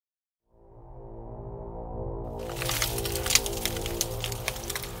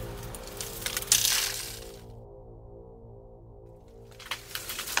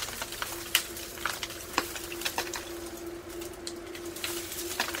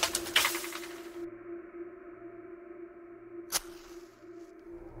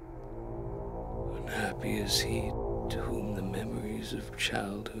Happy is he to whom the memories of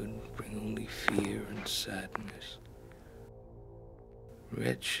childhood bring only fear and sadness.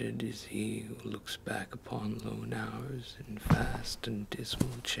 Wretched is he who looks back upon lone hours in vast and dismal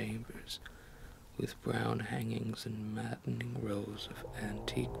chambers, with brown hangings and maddening rows of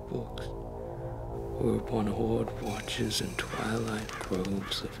antique books, or upon hoard watches and twilight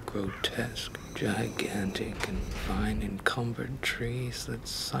groves of grotesque, gigantic, and vine-encumbered trees that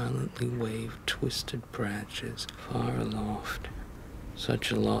silently wave twisted branches far aloft.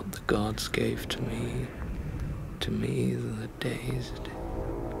 Such a lot the gods gave to me the dazed,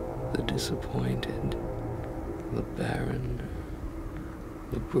 the disappointed, the barren,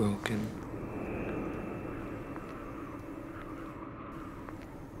 the broken.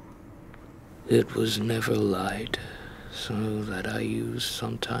 It was never light, so that I used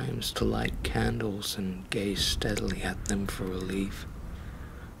sometimes to light candles and gaze steadily at them for relief.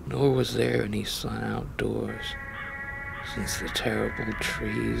 Nor was there any sun outdoors, since the terrible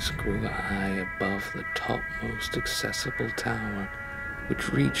trees grew high above the topmost accessible tower,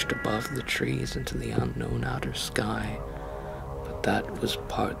 which reached above the trees into the unknown outer sky, but that was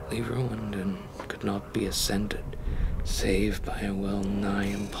partly ruined and could not be ascended, save by a well-nigh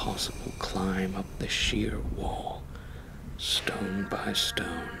impossible climb up the sheer wall, stone by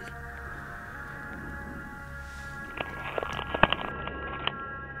stone.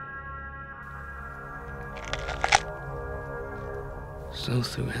 So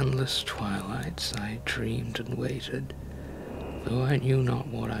through endless twilights I dreamed and waited, though I knew not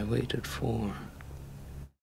what I waited for,